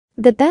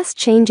The best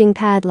changing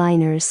pad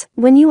liners.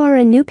 When you are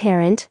a new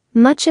parent,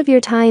 much of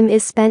your time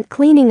is spent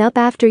cleaning up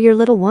after your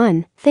little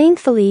one.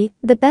 Thankfully,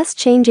 the best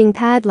changing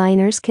pad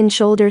liners can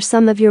shoulder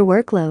some of your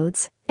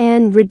workloads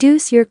and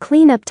reduce your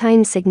cleanup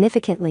time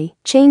significantly.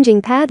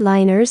 Changing pad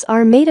liners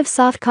are made of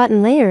soft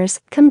cotton layers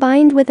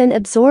combined with an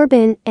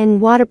absorbent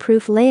and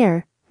waterproof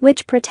layer,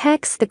 which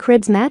protects the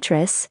crib's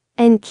mattress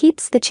and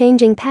keeps the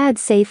changing pad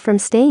safe from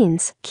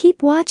stains.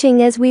 Keep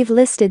watching as we've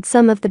listed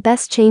some of the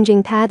best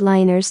changing pad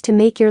liners to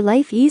make your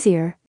life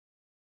easier.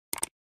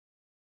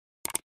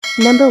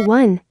 Number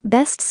 1.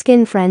 Best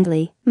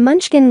Skin-Friendly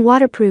Munchkin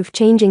Waterproof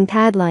Changing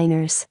Pad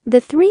Liners.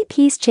 The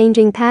 3-piece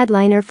changing pad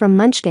liner from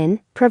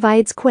Munchkin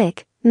provides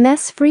quick,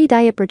 mess-free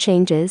diaper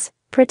changes,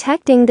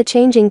 protecting the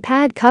changing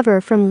pad cover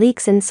from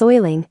leaks and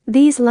soiling.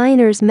 These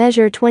liners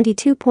measure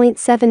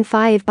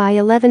 22.75 by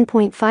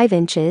 11.5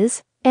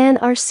 inches and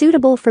are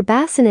suitable for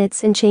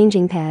bassinets and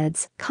changing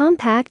pads.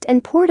 Compact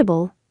and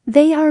portable,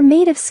 they are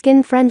made of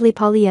skin-friendly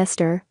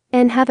polyester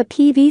and have a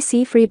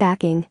PVC-free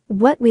backing.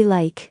 What we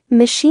like: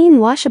 machine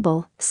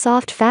washable,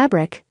 soft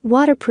fabric,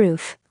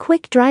 waterproof,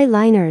 quick dry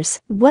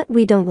liners. What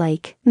we don't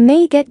like: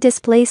 may get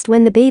displaced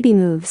when the baby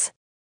moves.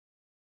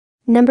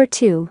 Number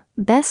 2.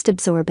 Best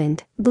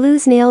Absorbent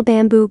BlueSnail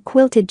Bamboo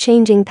Quilted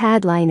Changing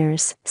Pad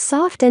Liners.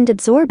 Soft and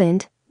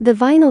absorbent, the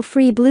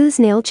vinyl-free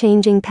BlueSnail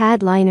changing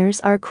pad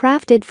liners are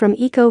crafted from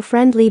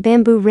eco-friendly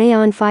bamboo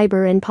rayon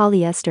fiber and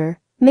polyester,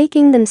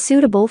 making them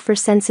suitable for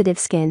sensitive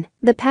skin.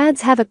 The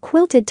pads have a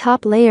quilted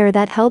top layer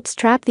that helps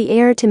trap the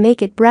air to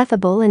make it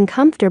breathable and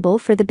comfortable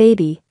for the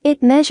baby.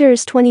 It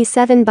measures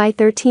 27 by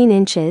 13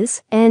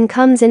 inches and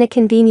comes in a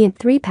convenient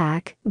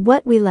 3-pack.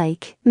 What we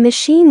like: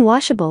 machine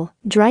washable,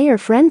 dryer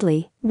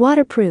friendly,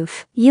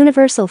 waterproof,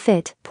 universal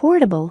fit,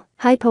 portable,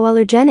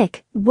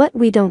 hypoallergenic. What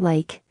we don't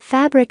like: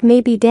 fabric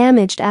may be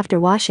damaged after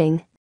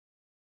washing.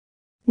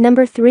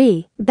 Number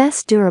 3.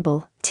 Best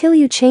Durable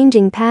Tillyou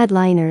Changing Pad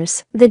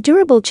Liners. The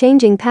durable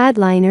changing pad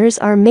liners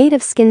are made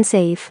of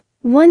skin-safe,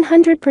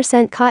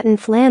 100% cotton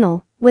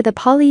flannel with a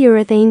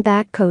polyurethane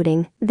back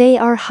coating. They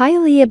are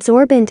highly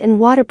absorbent and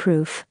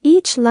waterproof.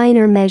 Each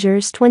liner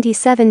measures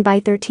 27 by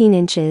 13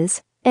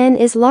 inches and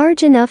is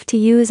large enough to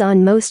use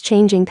on most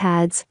changing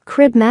pads,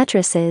 crib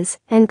mattresses,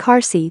 and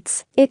car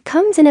seats. It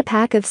comes in a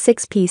pack of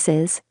 6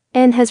 pieces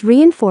and has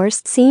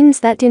reinforced seams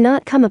that do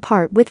not come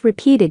apart with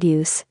repeated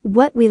use.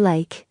 What we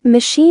like: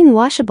 machine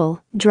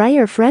washable,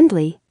 dryer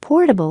friendly,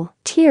 portable,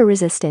 tear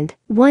resistant,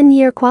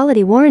 1-year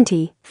quality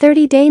warranty,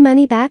 30-day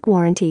money back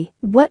warranty.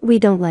 What we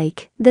don't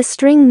like: the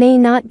string may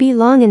not be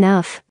long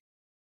enough.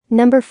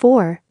 Number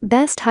 4.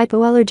 Best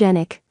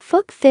Hypoallergenic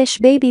Fook Fish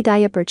Baby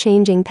Diaper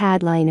Changing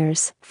Pad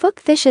Liners. Fook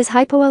Fish's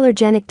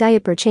hypoallergenic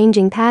diaper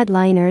changing pad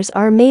liners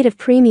are made of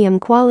premium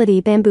quality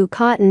bamboo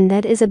cotton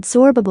that is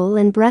absorbable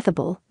and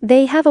breathable.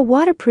 They have a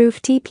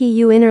waterproof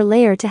TPU inner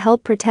layer to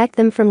help protect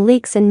them from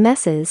leaks and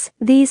messes.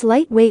 These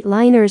lightweight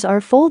liners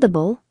are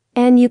foldable,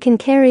 and you can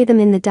carry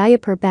them in the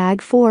diaper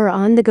bag for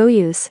on-the-go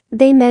use.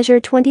 They measure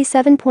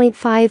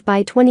 27.5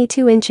 by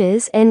 22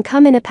 inches and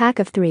come in a pack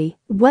of 3.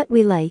 What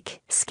we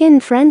like: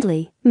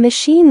 skin-friendly,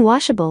 machine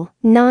washable,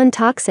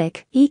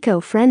 non-toxic,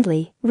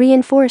 eco-friendly,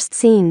 reinforced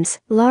seams,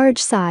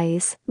 large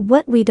size.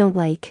 What we don't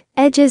like: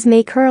 edges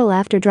may curl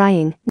after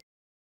drying.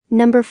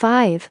 Number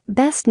 5.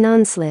 Best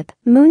Non-Slip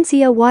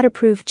Moonsea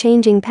Waterproof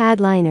Changing Pad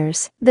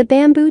Liners. The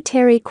bamboo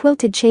terry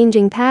quilted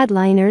changing pad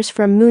liners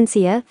from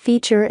Moonsea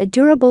feature a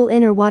durable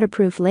inner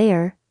waterproof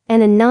layer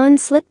and a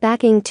non-slip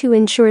backing to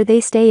ensure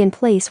they stay in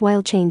place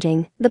while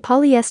changing. The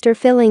polyester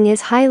filling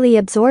is highly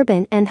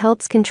absorbent and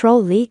helps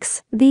control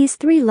leaks. These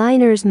 3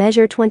 liners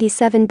measure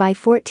 27 by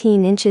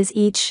 14 inches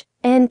each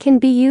and can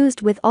be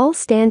used with all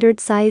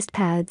standard-sized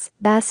pads,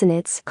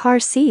 bassinets, car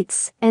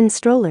seats, and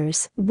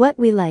strollers. What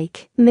we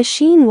like: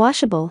 machine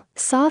washable,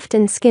 soft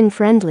and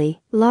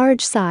skin-friendly,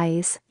 large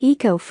size,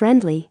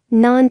 eco-friendly,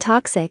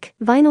 non-toxic,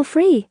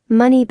 vinyl-free,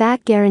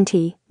 money-back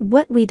guarantee.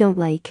 What we don't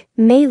like: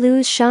 may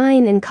lose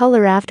shine and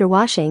color after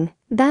washing.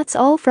 That's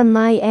all from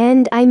my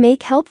end. I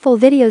make helpful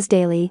videos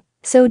daily,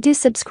 so do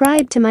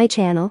subscribe to my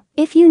channel.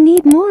 If you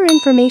need more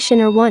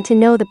information or want to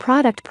know the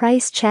product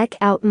price, check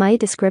out my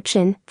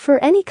description. For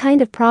any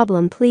kind of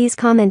problem, please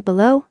comment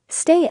below.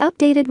 Stay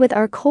updated with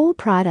our cool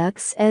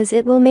products as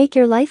it will make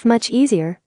your life much easier.